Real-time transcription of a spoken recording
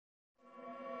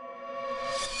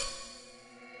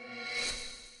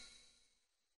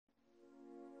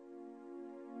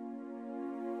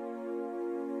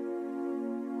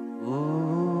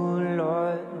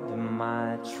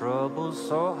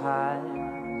so high.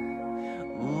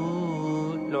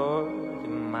 Ooh, Lord,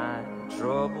 my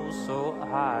trouble so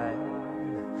high.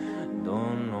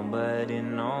 Don't nobody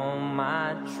know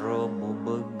my trouble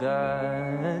but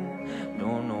God.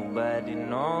 Don't nobody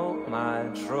know my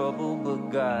trouble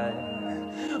but God.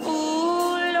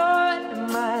 Ooh, Lord,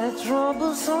 my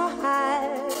trouble so high.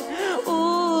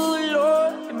 Ooh,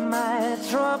 Lord, my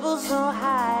trouble so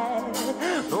high.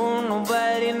 Don't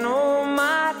nobody know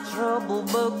my trouble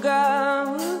but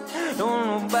God. Don't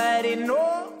nobody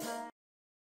know.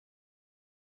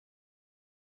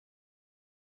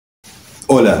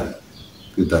 Hola,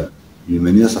 ¿qué tal?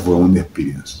 Bienvenidos a Fugamundy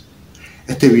Experience.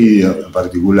 Este vídeo en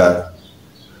particular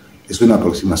es una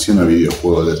aproximación al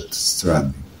videojuego de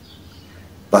Stranding.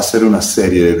 Va a ser una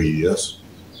serie de vídeos,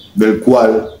 del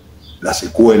cual la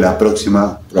secuela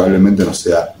próxima probablemente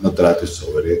no trate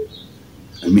sobre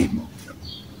el mismo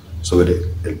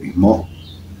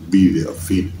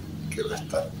videofilm que va a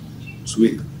estar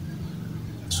subido.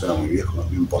 Suena muy viejo,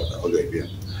 no importa, ok, bien.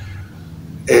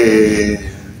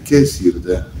 ¿Qué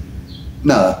decirte?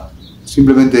 Nada,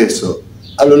 simplemente eso.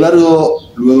 A lo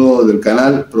largo, luego del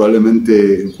canal,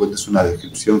 probablemente encuentres una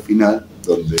descripción final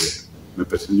donde me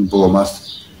presento un poco más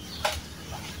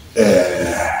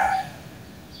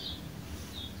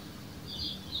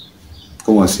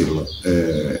 ¿cómo decirlo?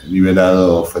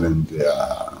 Liberado frente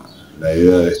a la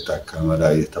idea de esta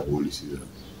cámara y esta publicidad.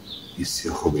 Y ese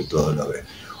ojo que todo lo ve.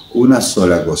 Una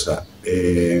sola cosa.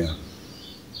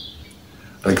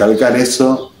 Recalcar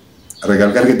eso,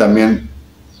 recalcar que también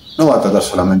no va a tratar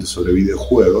solamente sobre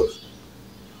videojuegos,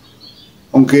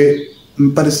 aunque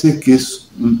me parece que es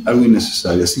algo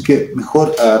innecesario. Así que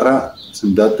mejor agarrá,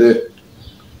 sentate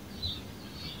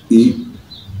y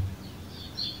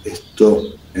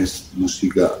esto es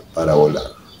música para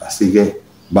volar. Así que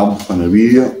vamos con el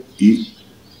vídeo y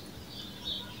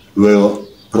luego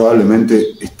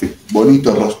probablemente este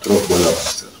bonito rostro vuelva a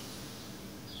aparecer.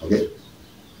 ¿Ok?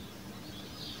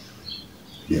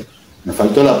 Bien. Me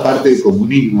faltó la parte de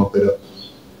comunismo, pero...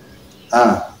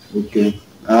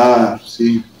 ok.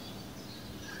 Sí.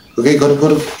 Ok,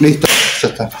 corre, listo, ya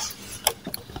está.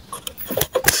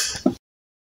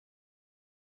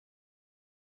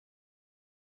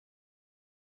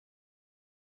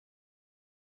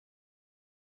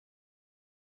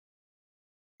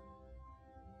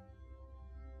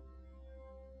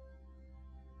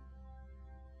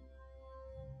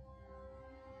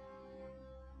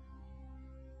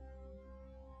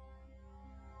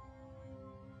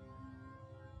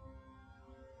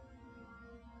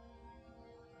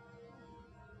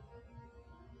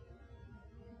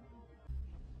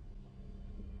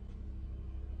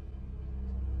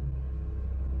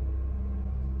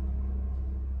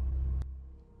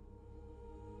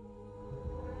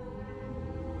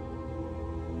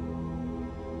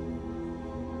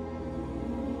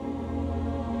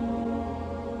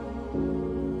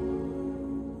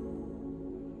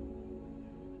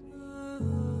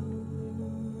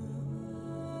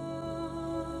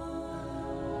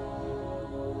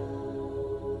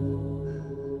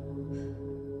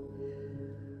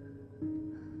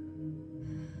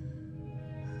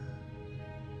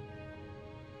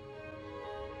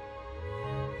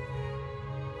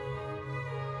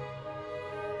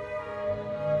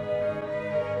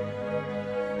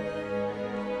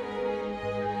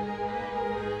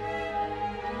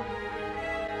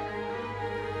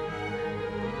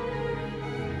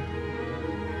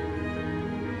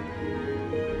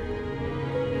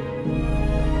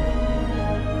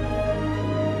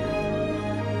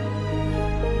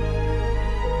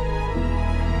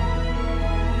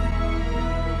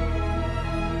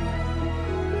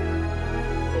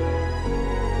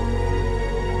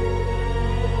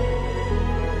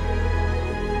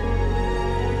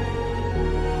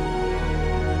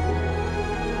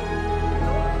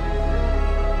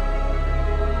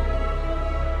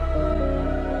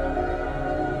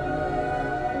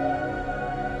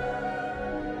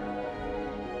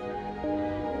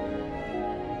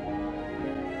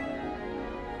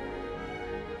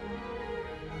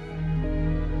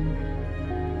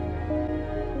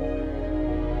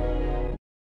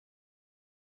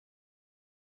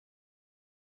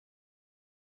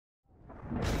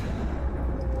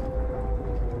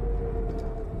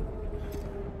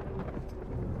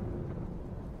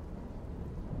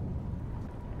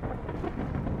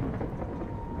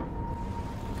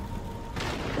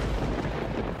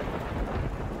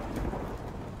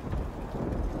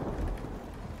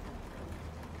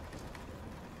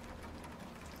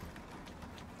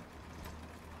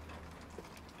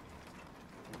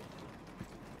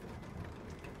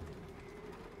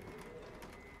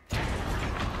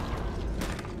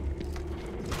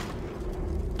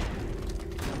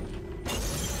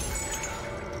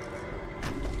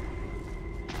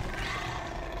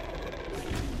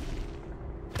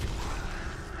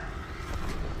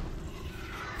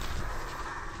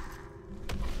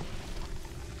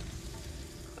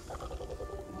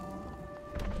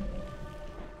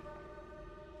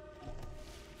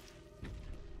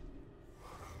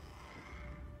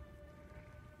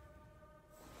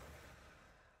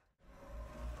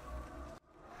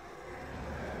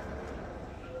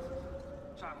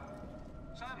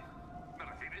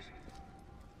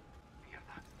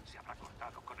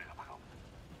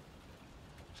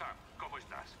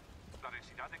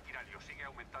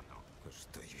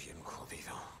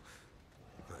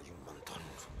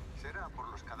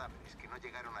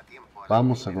 llegaron a tiempo.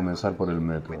 Vamos a comenzar por el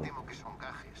método.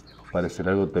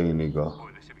 Parecerá algo técnico.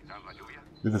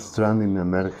 The Stranding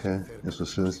emerge en su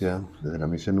esencia desde la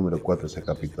misión número 4 hacia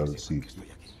Capital City.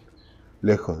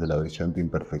 Lejos de la brillante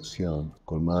imperfección,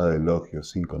 colmada de elogios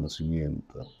sin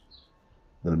conocimiento,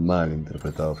 del mal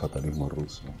interpretado fatalismo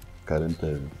ruso,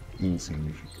 carente de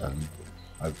insignificante,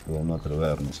 acto de no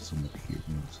atrevernos a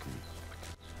sumergirnos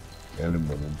en lo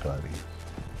involuntario.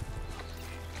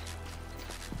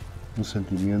 Un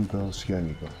sentimiento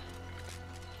oceánico,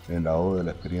 en la oda de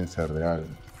la experiencia real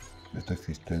de esta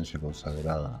existencia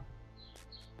consagrada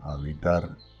a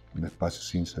habitar un espacio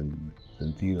sin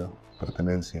sentido,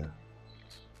 pertenencia,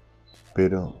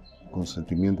 pero con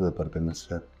sentimiento de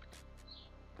pertenecer,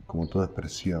 como toda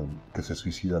expresión que se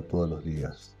suicida todos los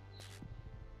días,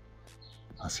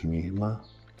 a sí misma,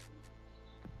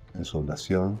 en su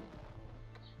oblación,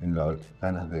 en las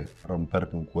ganas de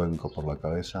romperte un cuenco por la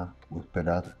cabeza o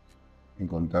esperar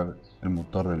encontrar el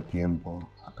motor del tiempo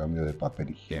a cambio de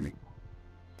papel higiénico.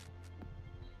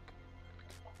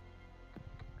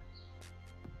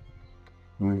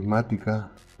 Numismática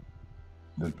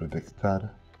del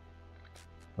pretextar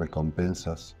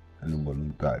recompensas en lo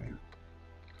involuntario,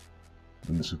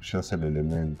 donde subyace el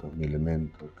elemento, mi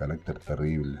elemento, el carácter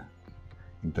terrible,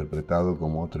 interpretado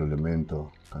como otro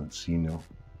elemento cansino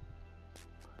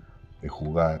de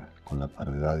jugar con la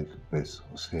variedad y su peso,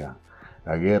 o sea,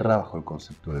 la guerra bajo el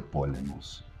concepto de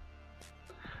polemos.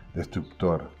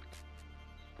 Destructor,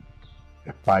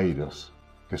 espairos,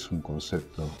 que es un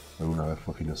concepto que alguna vez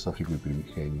fue filosófico y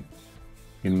primigenio.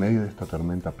 Y en medio de esta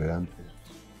tormenta pedante,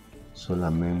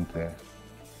 solamente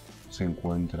se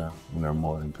encuentra un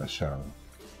amor encallado,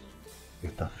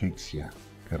 esta asfixia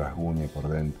que rasguña por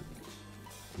dentro,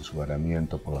 y su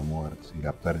varamiento por la muerte y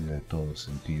la pérdida de todo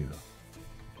sentido,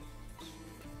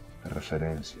 de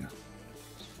referencia,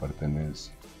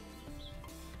 pertenencia.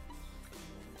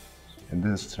 En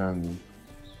The Stranding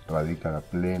radica la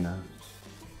plena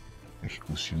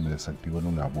ejecución de desactivar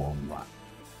una bomba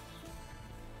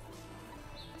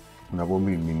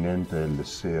inminente del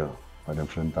deseo para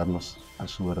enfrentarnos a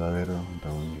su verdadero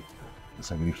antagonista, el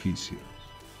sacrificio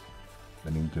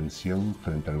de la intención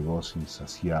frente al gozo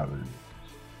insaciable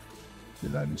de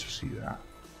la necesidad.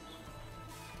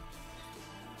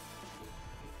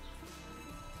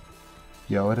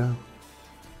 Y ahora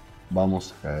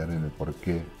vamos a caer en el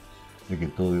porqué de que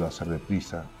todo iba a ser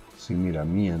deprisa, sin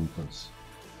miramientos,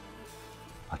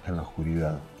 hasta en la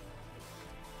oscuridad.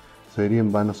 Sería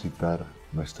en vano citar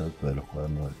nuestra auto de los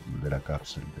cuadernos de la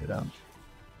cárcel de Irán.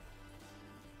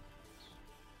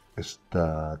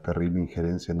 Esta terrible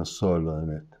injerencia no solo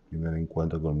en este primer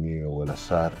encuentro conmigo o el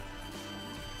azar,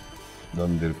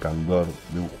 donde el candor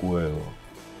de un juego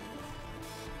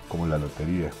como la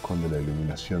lotería esconde la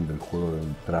iluminación del juego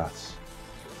detrás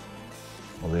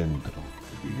o dentro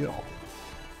del videojuego.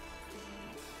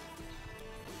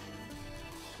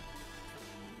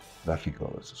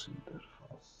 Gráfico versus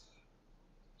interfaz.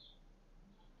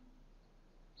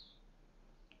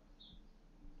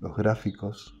 Los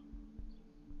gráficos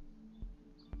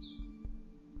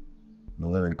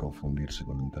no deben confundirse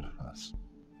con la interfaz.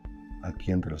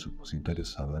 Aquí entre los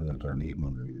supositorios saber del realismo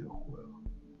en el videojuego.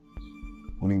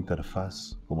 Una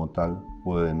interfaz como tal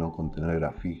puede no contener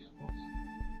grafismos,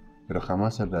 pero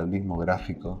jamás el realismo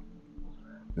gráfico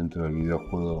dentro del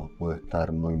videojuego puede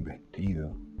estar no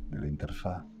investido de la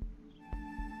interfaz.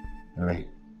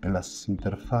 En las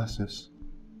interfaces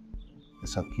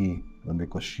es aquí donde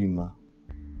Kojima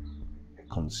es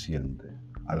consciente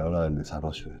a la hora del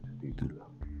desarrollo de este título.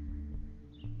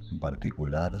 En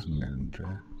particular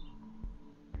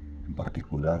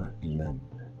y mente.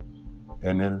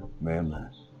 En el meme,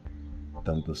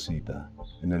 tanto cita,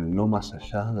 en el no más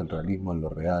allá del realismo en lo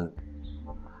real,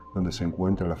 donde se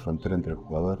encuentra la frontera entre el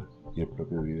jugador y el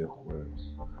propio videojuego.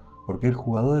 Porque el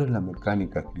jugador es la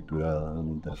mecánica escriturada de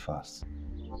una interfaz.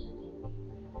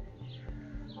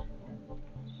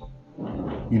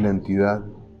 Y la entidad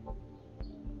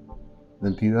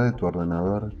de tu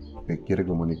ordenador que quiere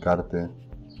comunicarte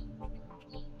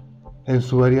en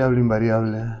su variable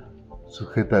invariable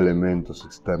sujeta elementos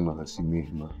externos de sí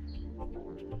misma.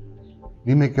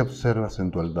 Dime qué observas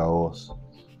en tu altavoz,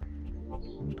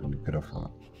 en tu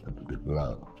micrófono, en tu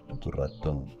teclado, en tu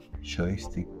ratón,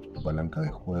 joystick, palanca de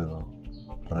juego,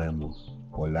 remos,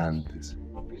 volantes,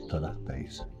 pistolas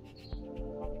Taser,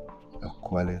 los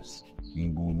cuales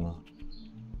ninguno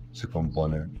se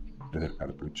componen desde el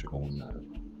cartucho como un arma.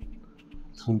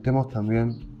 Juntemos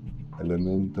también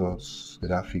elementos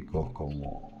gráficos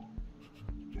como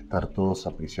estar todos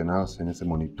aprisionados en ese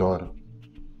monitor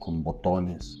con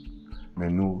botones,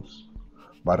 menús,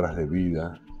 barras de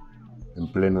vida,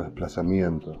 en pleno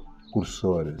desplazamiento,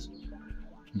 cursores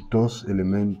y todos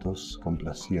elementos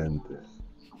complacientes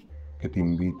que te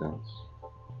invitan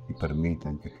y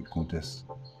permiten que ejecutes,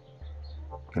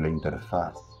 que la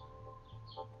interfaz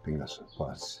tenga su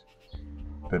espacio,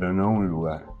 pero no un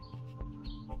lugar.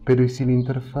 Pero ¿y si la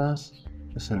interfaz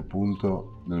es el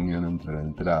punto de unión entre la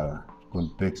entrada,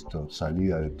 contexto,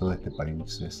 salida de todo este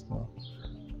palimpsesto,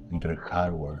 entre el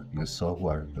hardware y el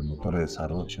software, el motor de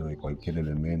desarrollo de cualquier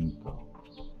elemento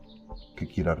que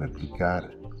quiera replicar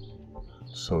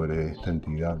sobre esta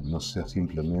entidad, no sea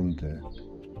simplemente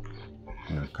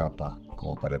una capa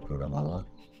como para el programador,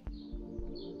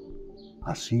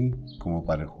 así como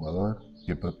para el jugador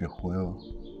y el propio juego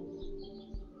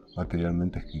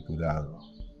materialmente escriturado?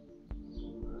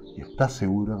 ¿Y estás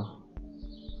seguro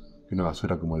que una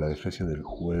basura como la defecio del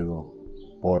juego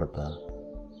porta,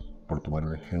 por tomar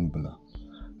un ejemplo,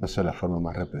 no sea la forma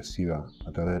más represiva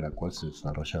a través de la cual se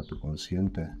desarrolla tu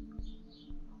consciente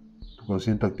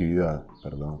actividad,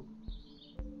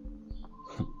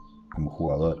 como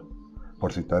jugador,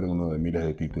 por citar uno de miles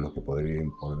de títulos que podría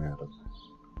imponer?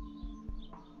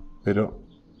 Pero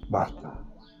basta,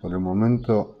 por el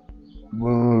momento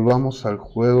volvamos al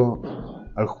juego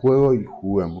y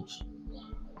juguemos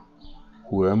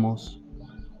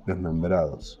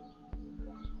desmembrados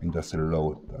mientras el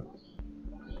lobo está.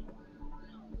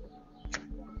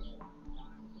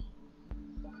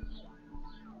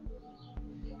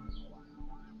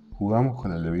 Jugamos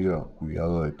con el debido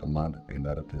cuidado de tomar el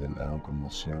arte de la no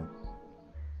conmoción,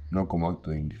 no como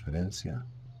acto de indiferencia.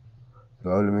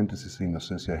 Probablemente es esa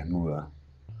inocencia desnuda,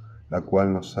 la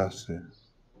cual nos hace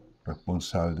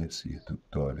responsables y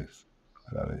destructores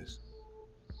a la vez,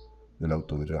 de la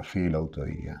autobiografía y la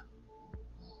autoguía,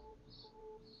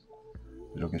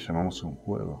 de lo que llamamos un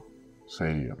juego,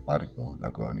 serio, parco,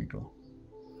 lacónico.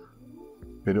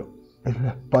 Pero es la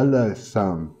espalda de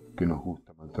Sam que nos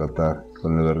gusta maltratar,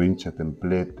 con el berrinche,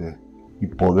 templete y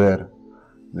poder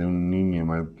de un niño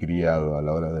malcriado a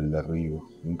la hora del derribo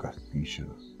de un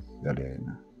castillo de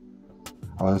arena.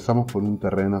 Avanzamos por un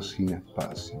terreno sin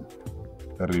espacio,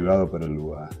 derribado por el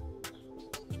lugar,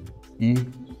 y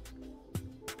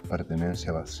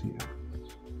pertenencia vacía.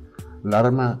 La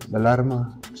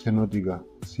alarma cenótica,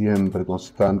 siempre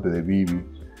constante de Bibi,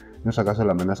 ¿no es acaso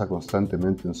la amenaza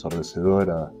constantemente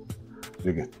ensordecedora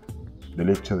del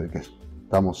hecho de que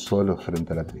estamos solos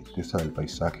frente a la tristeza del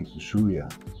paisaje y su lluvia?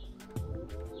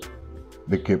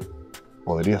 ¿De que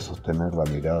podrías sostener la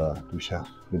mirada tuya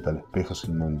frente al espejo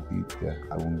sin mentirte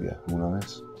alguna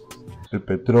vez? El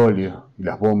petróleo y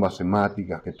las bombas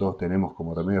hemáticas que todos tenemos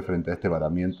como remedio frente a este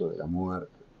varamiento de la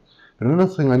muerte. Pero no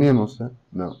nos engañemos,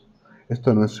 no.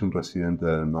 Esto no es un residente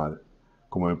del mal,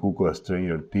 como el cuco de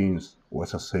Stranger Things o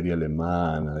esa serie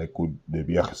alemana de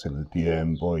viajes en el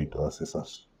tiempo y todas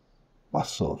esas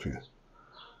basofias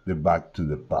de Back to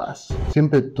the Past.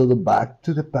 Siempre todo Back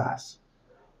to the Past,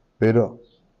 pero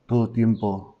todo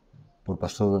tiempo por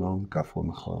pasado nunca fue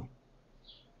mejor.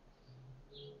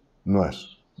 No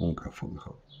es nunca fue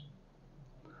mejor.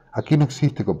 Aquí no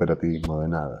existe cooperativismo de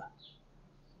nada.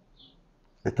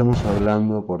 Estamos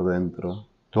hablando por dentro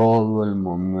todo el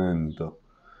momento.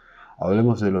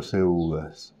 Hablemos de los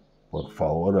EUGAs, por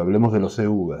favor, hablemos de los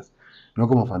EUGAs, no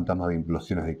como fantasmas de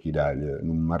implosiones de Quiralio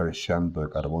en un mar de llanto de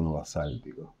carbono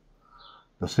basáltico.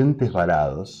 Los entes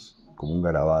varados, como un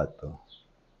garabato,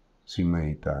 sin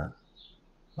meditar,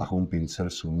 bajo un pincel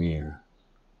sumido,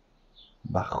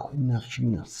 bajo una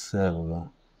fina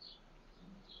celda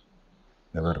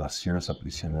de aberraciones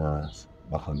aprisionadas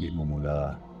bajo el mismo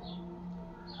muladar.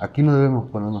 Aquí no debemos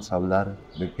ponernos a hablar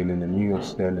de que el enemigo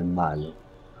sea el malo,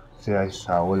 sea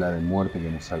esa ola de muerte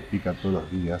que nos salpica todos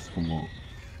los días como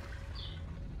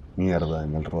mierda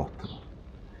en el rostro.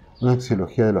 Una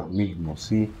axiología de los mismos,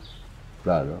 sí,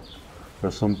 claro,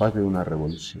 pero son parte de una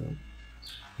revolución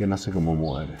que nace como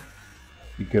muere,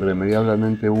 y que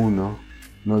irremediablemente uno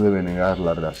no debe negar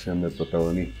la relación del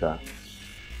protagonista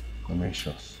con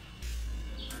ellos.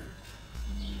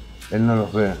 Él no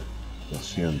los ve, los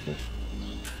siente,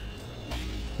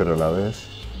 pero a la vez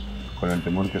con el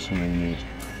temor que es una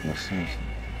inocencia.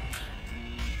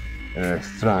 En el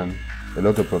Strand, el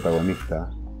otro protagonista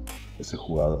es el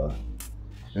jugador.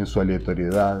 En su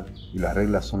aleatoriedad, y las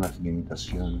reglas son las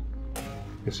limitaciones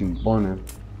que se imponen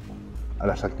a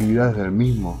las actividades del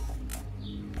mismo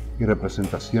y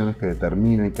representaciones que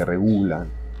determinan y que regulan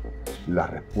las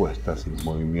respuestas y los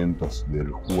movimientos del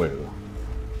juego.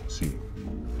 Sí.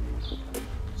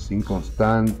 Sin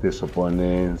constantes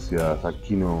oponencias,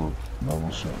 aquí no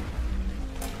vamos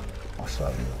a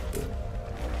pasar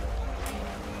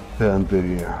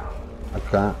pedantería.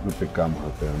 Acá no pecamos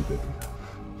de pedantería,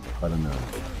 para nada.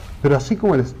 Pero así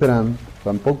como el strand,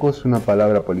 tampoco es una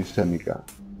palabra polisémica,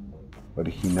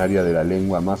 originaria de la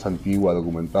lengua más antigua,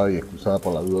 documentada y excusada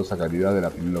por la dudosa calidad de la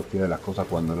filología de las cosas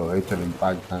cuando los hechos le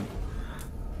impactan.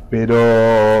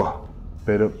 Pero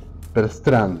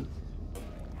strand,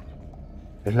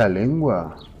 ¿es la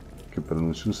lengua que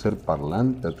pronunció un ser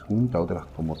parlante adjunta a otras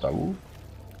como tabú?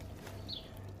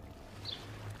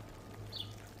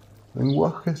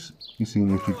 Lenguajes y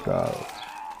significados.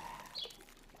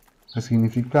 El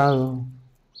significado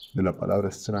de la palabra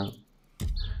strand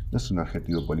no es un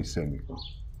adjetivo polisémico.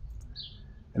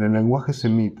 En el lenguaje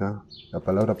semita, la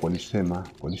palabra polisémica,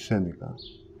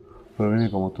 proviene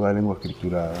como toda lengua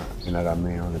escriturada en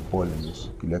arameo de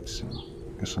pólenes y léxico,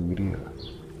 que son griegas,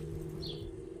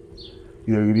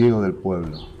 y del griego del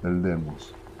pueblo, del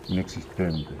demos,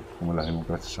 inexistente como las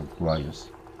democracias actuales,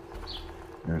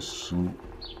 en su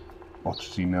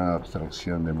obstinada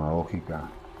abstracción demagógica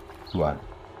actual.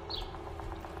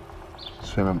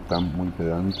 Suena tan muy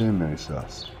pedante, me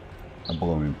avisas,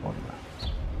 tampoco me importa.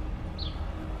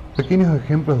 Pequeños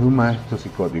ejemplos de un maestro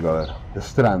psicótico, a ver.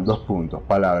 Strand, 2 puntos,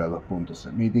 palabra, 2 puntos,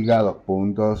 semítica, 2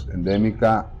 puntos,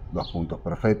 endémica, 2 puntos,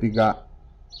 profética,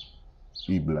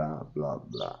 y bla, bla,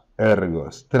 bla. Ergo,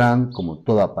 strand, como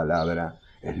toda palabra,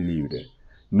 es libre,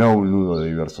 no un nudo de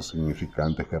diversos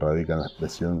significantes que radican en la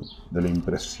expresión de la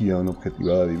impresión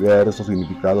objetivada de diversos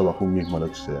significados bajo un mismo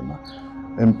lexema.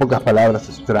 En pocas palabras,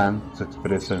 strand se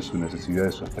expresa en su necesidad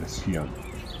de su expresión,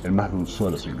 en más de un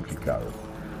solo significado,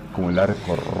 como el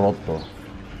arco roto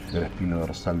de la espina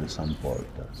dorsal de San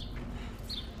Porta.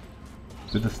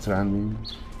 Stranding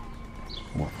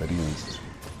como experiencia.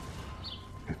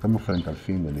 Estamos frente al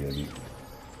fin del día,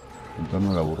 en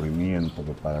torno al aburrimiento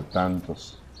que para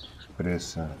tantos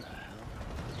expresa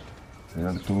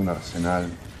tener todo un arsenal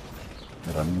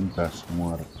de herramientas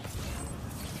muertas.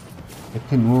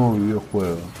 Este nuevo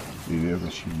videojuego, HIDEO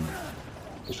KOJIMA,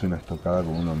 es una estocada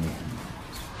con uno mismo.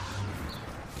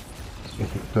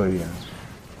 Esta historia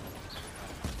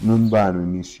no en vano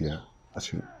inicia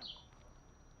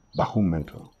bajo un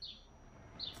metro,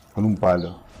 con un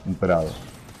palo, un prado,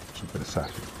 su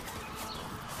presagio,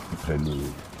 un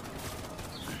preludio,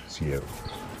 ciego,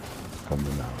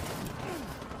 condenado.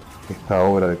 Esta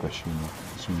obra de Kojima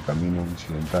es un camino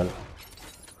incidental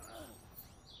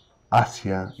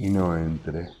hacia y no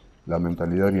entre la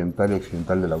mentalidad oriental y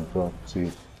occidental del autor,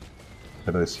 sí,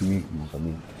 pero de sí mismo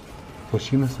también.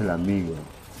 Kojima es el amigo,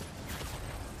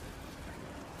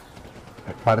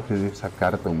 es parte de esa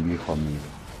carta a un viejo amigo,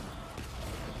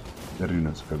 de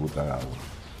Ryuno Sakakutagawa.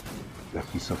 La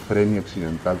esquizofrenia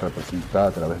occidental representada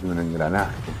a través de un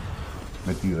engranaje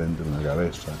metido dentro de una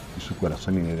cabeza y su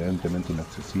corazón inherentemente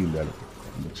inaccesible a lo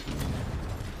occidental.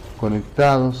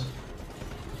 Conectados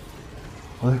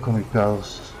o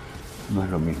desconectados no es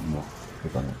lo mismo que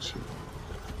conexión.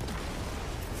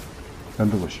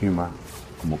 Tanto Kojima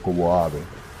como Kobo Abe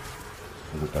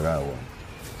o Utagawa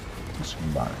no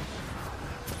son vagas.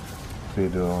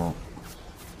 Pero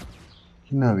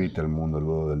 ¿quién habita el mundo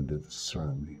luego del Death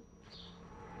Stranding?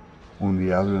 Un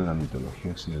diablo en la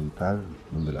mitología occidental,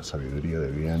 donde la sabiduría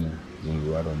deviene de un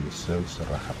lugar donde Zeus se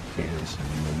raja pedos en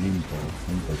un Olimpo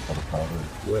junto al portador del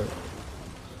fuego.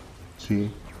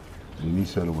 Sí, el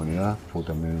inicio de la humanidad fue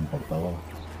también un porteador,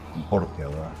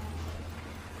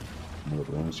 como lo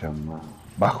pronuncian más.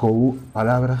 Bajo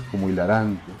palabras como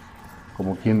hilarantes,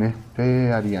 como quien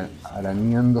esté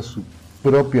arañando su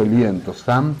propio aliento.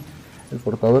 Sam, el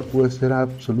portador, puede ser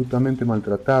absolutamente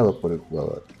maltratado por el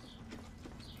jugador.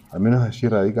 Al menos allí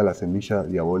radica la semilla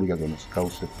diabólica que nos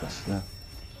cause placer.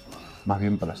 Más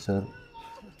bien placer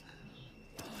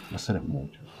es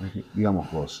mucho, digamos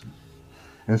goce.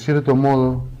 En cierto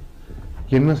modo,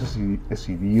 quien no es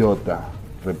idiota,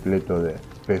 repleto de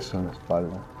peso en la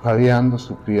espalda, jadeando,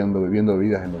 sufriendo, viviendo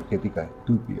vidas energéticas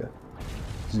estúpidas,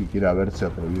 sin siquiera haberse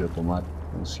atrevido a tomar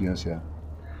conciencia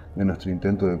de nuestro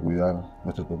intento de cuidar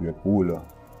nuestro propio culo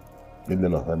y el de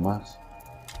los demás.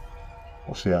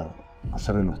 O sea,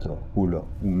 hacer de nuestro culo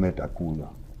un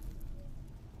metaculo,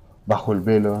 bajo el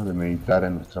velo de meditar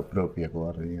en nuestra propia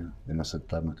cobardía, de no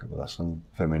aceptar nuestro corazón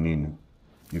femenino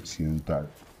y occidental.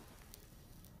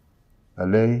 La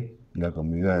ley y la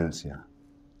convivencia.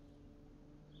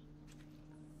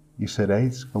 Y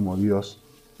seréis como Dios,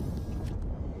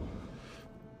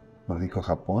 nos dijo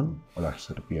Japón o la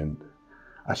serpiente.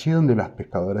 Allí donde las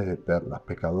pecadoras de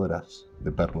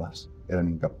perlas eran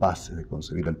incapaces de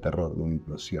concebir el terror de una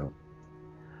implosión,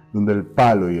 donde el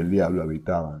palo y el diablo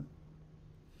habitaban,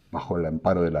 bajo el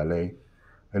amparo de la ley,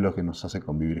 es lo que nos hace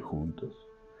convivir juntos.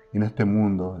 Y en este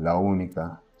mundo, la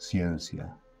única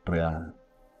ciencia real,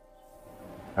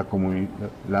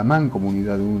 la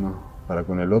mancomunidad de uno para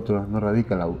con el otro no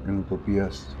radica en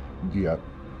utopías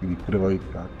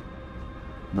diacríticas.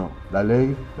 No, la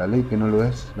ley que no lo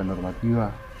es, la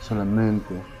normativa,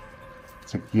 solamente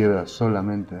se quiebra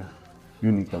solamente y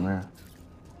únicamente,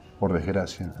 por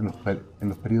desgracia, en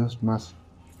los periodos más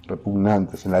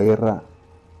repugnantes, en la guerra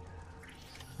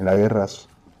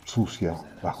sucia,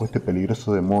 bajo este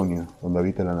peligroso demonio donde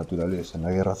habita la naturaleza, en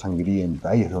la guerra sangrienta,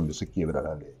 ahí es donde se quiebra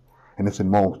la ley, en ese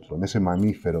monstruo, en ese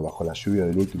mamífero bajo la lluvia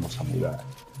del último samurái.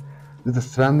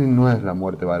 Stranding no es la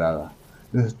muerte varada,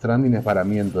 Stranding es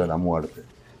varamiento de la muerte,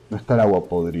 no está el agua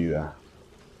podrida.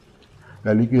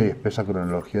 La líquida y espesa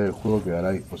cronología del juego quedará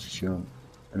a disposición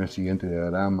en el siguiente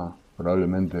diagrama,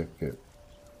 probablemente que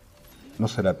no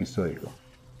será episódico.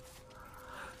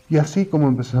 Y así como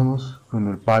empezamos con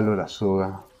el palo, la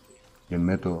soga y el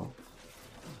método,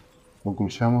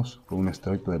 concluyamos con un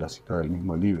extracto de la cita del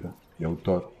mismo libro y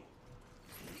autor,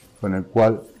 con el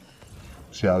cual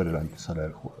se abre la antesala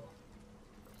del juego.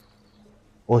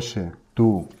 Oye,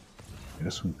 tú,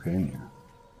 eres un genio.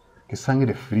 ¡Qué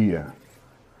sangre fría!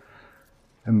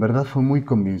 En verdad fue muy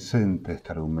convincente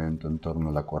este argumento en torno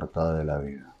a la coartada de la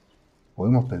vida.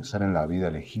 Podemos pensar en la vida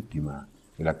legítima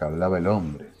de la que hablaba el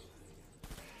hombre.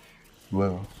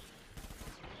 Luego,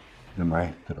 el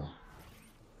maestro,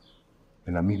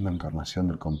 en la misma encarnación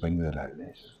del compendio de las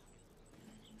leyes.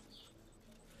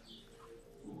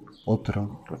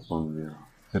 Otro respondió,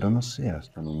 pero no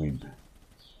seas tan humilde.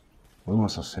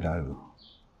 Podemos hacer algo,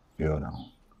 peor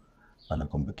aún, para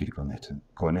competir con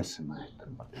ese maestro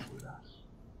en particular.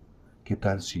 ¿Qué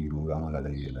tal si divulgamos la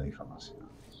ley de la difamación?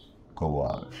 ¿Cómo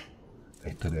habla? La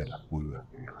historia de las pulgas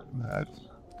que viajan en la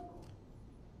luna.